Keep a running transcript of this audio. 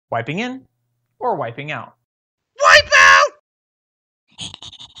wiping in, or wiping out. Wipe out!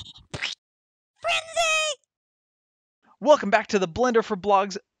 Welcome back to the Blender for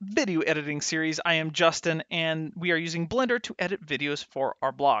Blogs video editing series. I am Justin, and we are using Blender to edit videos for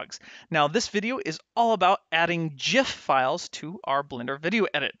our blogs. Now, this video is all about adding GIF files to our Blender video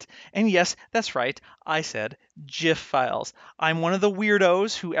edit. And yes, that's right, I said GIF files. I'm one of the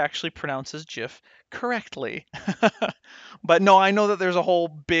weirdos who actually pronounces GIF correctly. But no, I know that there's a whole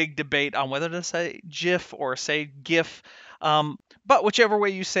big debate on whether to say GIF or say GIF. But whichever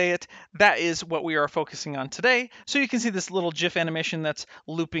way you say it, that is what we are focusing on today. So you can see this little GIF animation that's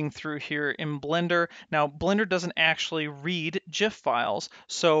looping through here in Blender. Now, Blender doesn't actually read GIF files,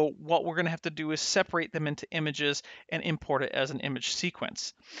 so what we're going to have to do is separate them into images and import it as an image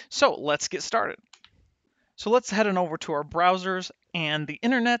sequence. So let's get started. So let's head on over to our browsers and the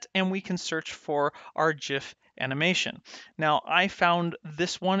internet, and we can search for our GIF animation. Now, I found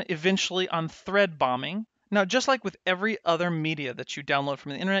this one eventually on thread bombing. Now, just like with every other media that you download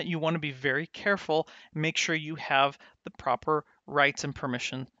from the internet, you want to be very careful, make sure you have the proper rights and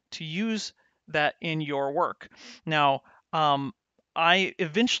permission to use that in your work. Now, I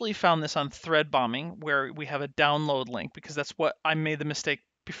eventually found this on thread bombing, where we have a download link, because that's what I made the mistake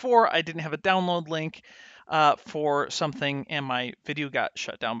before. I didn't have a download link for something, and my video got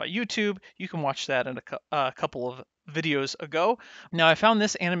shut down by YouTube. You can watch that in a couple of videos ago. Now, I found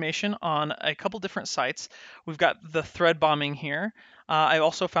this animation on a couple different sites. We've got the thread bombing here. I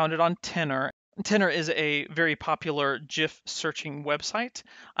also found it on Tenor. Tenor is a very popular GIF searching website,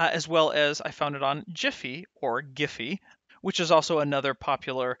 as well as I found it on Jiffy or Giphy, which is also another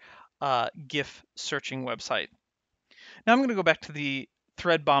popular GIF searching website. Now I'm going to go back to the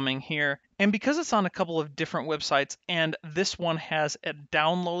thread bombing here, and because it's on a couple of different websites and this one has a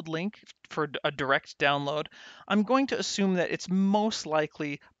download link for a direct download, I'm going to assume that it's most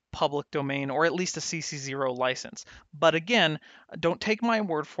likely public domain, or at least a CC0 license. But again, don't take my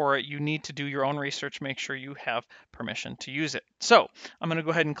word for it. You need to do your own research, make sure you have permission to use it. So I'm going to go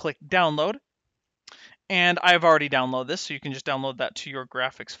ahead and click download, and I've already downloaded this, so you can just download that to your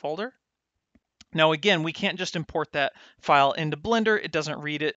graphics folder. Now again, we can't just import that file into Blender, it doesn't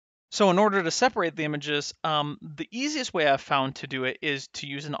read it. So in order to separate the images, the easiest way I've found to do it is to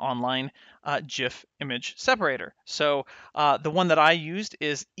use an online GIF image separator. So the one that I used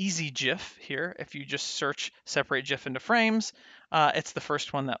is EZGIF here. If you just search separate GIF into frames, it's the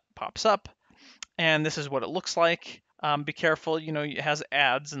first one that pops up. And this is what it looks like. Be careful, it has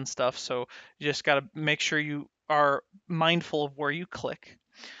ads and stuff, so you just got to make sure you are mindful of where you click.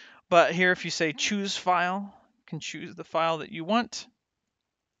 But here, if you say choose file, you can choose the file that you want.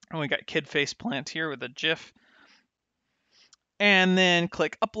 And we got kid faceplant here with a GIF. And then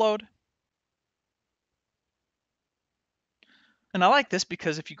click upload. And I like this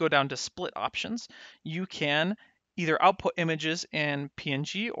because if you go down to split options, you can either output images in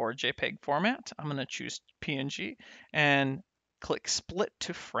PNG or JPEG format. I'm going to choose PNG and click split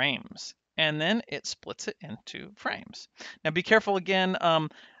to frames. And then it splits it into frames. Now be careful again.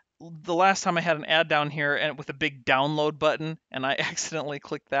 The last time I had an ad down here and with a big download button, and I accidentally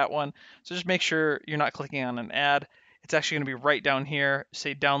clicked that one. So just make sure you're not clicking on an ad. It's actually going to be right down here.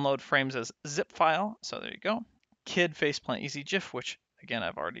 Say download frames as zip file. So there you go. Kid faceplant EZGIF, which again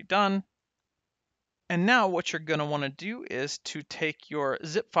I've already done. And now what you're going to want to do is to take your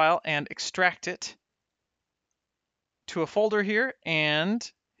zip file and extract it to a folder here and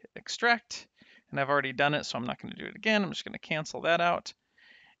hit extract. And I've already done it, so I'm not going to do it again. I'm just going to cancel that out.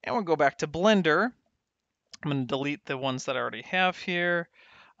 And we'll go back to Blender. I'm going to delete the ones that I already have here.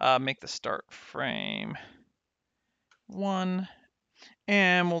 Make the start frame 1.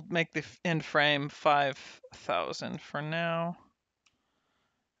 And we'll make the end frame 5,000 for now.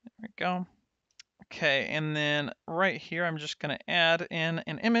 There we go. Okay, and then right here, I'm just going to add in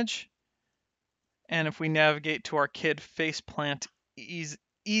an image. And if we navigate to our kid faceplant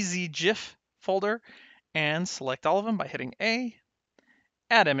EZGIF folder and select all of them by hitting A,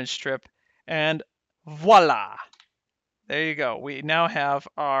 add image strip, and voila! There you go. We now have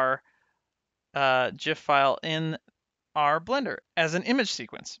our GIF file in our Blender as an image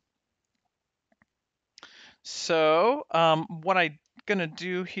sequence. So what I'm going to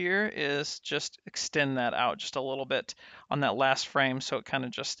do here is just extend that out just a little bit on that last frame so it kind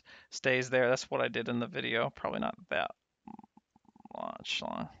of just stays there. That's what I did in the video. Probably not that much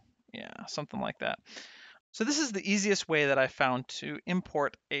long. Yeah, something like that. So this is the easiest way that I found to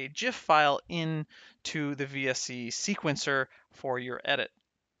import a GIF file into the VSE sequencer for your edit.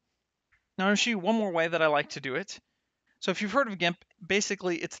 Now I'm going to show you one more way that I like to do it. So if you've heard of GIMP,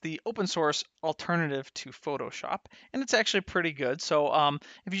 basically it's the open source alternative to Photoshop, and it's actually pretty good. So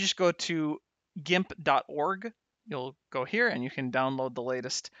if you just go to gimp.org, you'll go here and you can download the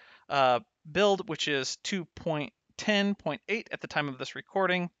latest build, which is 2.10.8 at the time of this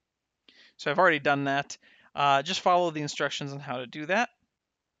recording. So I've already done that. Just follow the instructions on how to do that.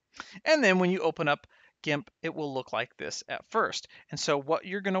 And then when you open up GIMP, it will look like this at first. And so what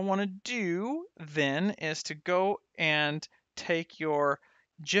you're going to want to do then is to go and take your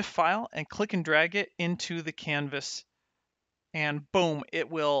GIF file and click and drag it into the canvas, and boom, it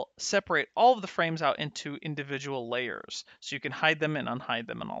will separate all of the frames out into individual layers. So you can hide them and unhide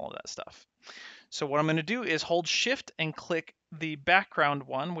them and all of that stuff. So what I'm going to do is hold Shift and click the background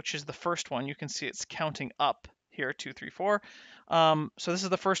one, which is the first one. You can see it's counting up here, 2, 3, 4. So this is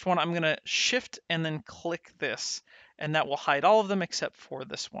the first one. I'm going to Shift and then click this, and that will hide all of them except for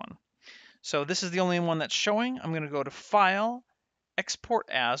this one. So this is the only one that's showing. I'm going to go to File, Export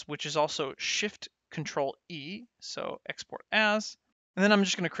As, which is also Shift Control E, so Export As. And then I'm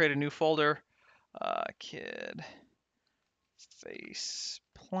just going to create a new folder, Kid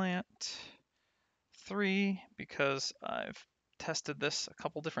Faceplant 3, because I've tested this a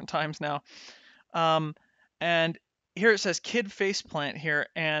couple different times now. And here it says Kid Faceplant here,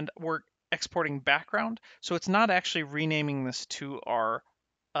 and we're exporting background. So it's not actually renaming this to our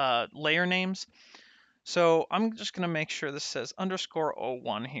layer names. So I'm just going to make sure this says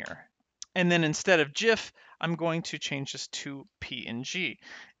 _01 here. And then instead of GIF, I'm going to change this to PNG.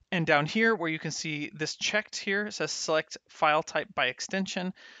 And down here where you can see this checked here, it says select file type by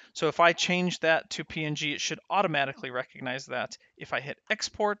extension. So if I change that to PNG, it should automatically recognize that. If I hit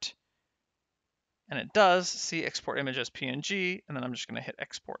export, and it does, see export image as PNG, and then I'm just going to hit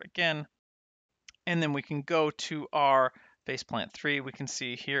export again. And then we can go to our Faceplant 3. We can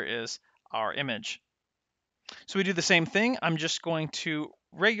see here is our image. So we do the same thing. I'm just going to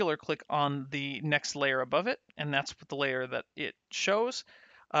regular click on the next layer above it, and that's the layer that it shows.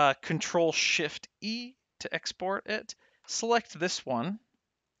 Control Shift E to export it. Select this one,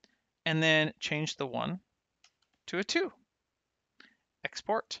 and then change the 1 to a 2.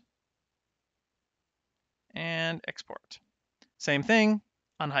 Export. And export. Same thing,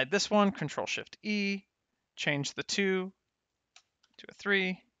 unhide this one, Control Shift E, change the 2 to a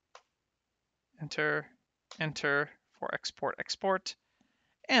 3, enter, enter for export, export,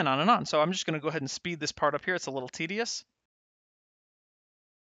 and on and on. So I'm just going to go ahead and speed this part up here. It's a little tedious.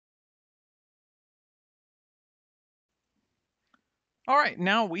 All right,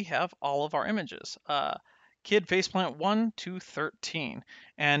 now we have all of our images. Kid Faceplant 1 to 13.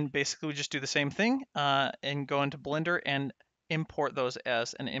 And basically we just do the same thing and go into Blender and import those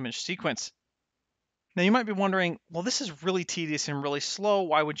as an image sequence. Now you might be wondering, well, this is really tedious and really slow.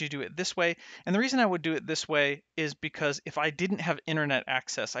 Why would you do it this way? And the reason I would do it this way is because if I didn't have internet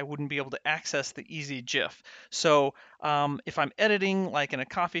access, I wouldn't be able to access the EZGIF. So if I'm editing like in a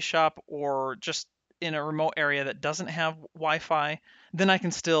coffee shop or just in a remote area that doesn't have Wi-Fi, then I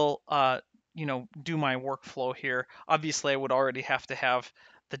can still do my workflow here. Obviously, I would already have to have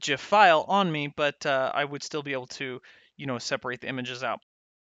the GIF file on me, but I would still be able to separate the images out.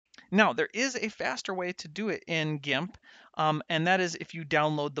 Now, there is a faster way to do it in GIMP, and that is if you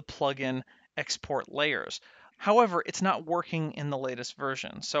download the plugin Export Layers. However, it's not working in the latest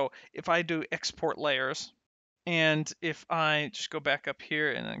version. So if I do Export Layers, and if I just go back up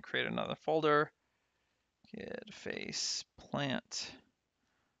here and then create another folder, Kid Faceplant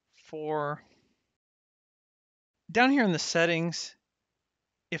 4. Down here in the settings,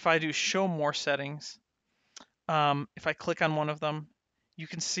 if I do Show More Settings, if I click on one of them, you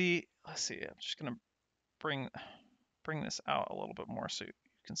can see, let's see, I'm just going to bring this out a little bit more so you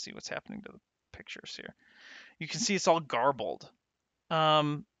can see what's happening to the pictures here. You can see it's all garbled.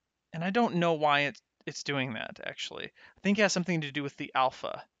 And I don't know why it's doing that, actually. I think it has something to do with the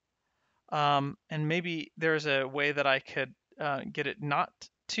alpha. And maybe there's a way that I could get it not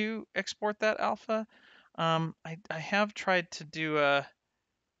to export that alpha. I have tried to do a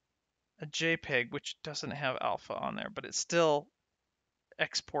JPEG, which doesn't have alpha on there, but it still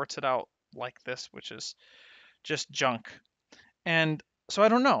exports it out like this, which is just junk. And so I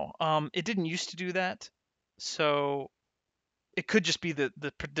don't know. It didn't used to do that, so it could just be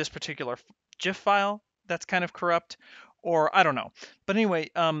this particular GIF file that's kind of corrupt, or I don't know. But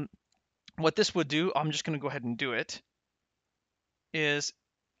anyway, what this would do, I'm just going to go ahead and do it, is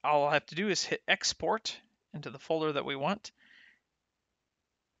all I have to do is hit export into the folder that we want.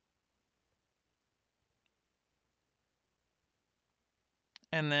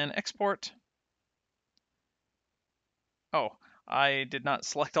 And then export. Oh, I did not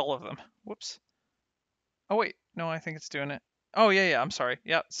select all of them. Whoops. Oh wait, No, I think it's doing it. Oh, yeah, I'm sorry.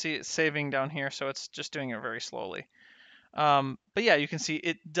 Yeah, see it's saving down here, so it's just doing it very slowly. But yeah, you can see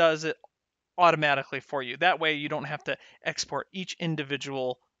it does it automatically for you. That way you don't have to export each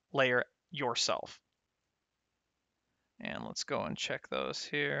individual layer yourself. And let's go and check those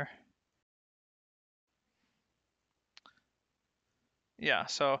here. Yeah,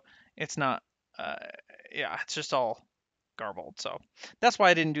 so it's not, yeah, it's just all garbled. So that's why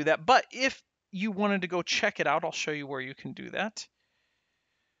I didn't do that. But if you wanted to go check it out, I'll show you where you can do that.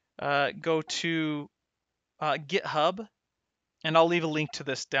 Go to GitHub, and I'll leave a link to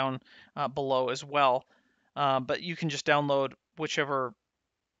this down below as well. But you can just download whichever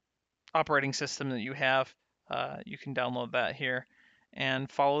operating system that you have. You can download that here and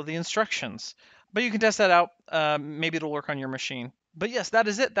follow the instructions. But you can test that out. Maybe it'll work on your machine. But yes, that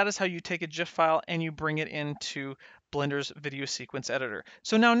is it. That is how you take a GIF file and you bring it into Blender's video sequence editor.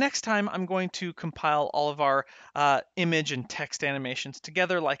 So now next time I'm going to compile all of our image and text animations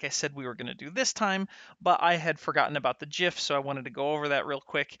together like I said we were going to do this time, but I had forgotten about the GIF, so I wanted to go over that real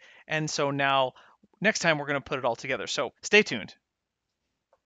quick. And so now next time we're going to put it all together. So stay tuned.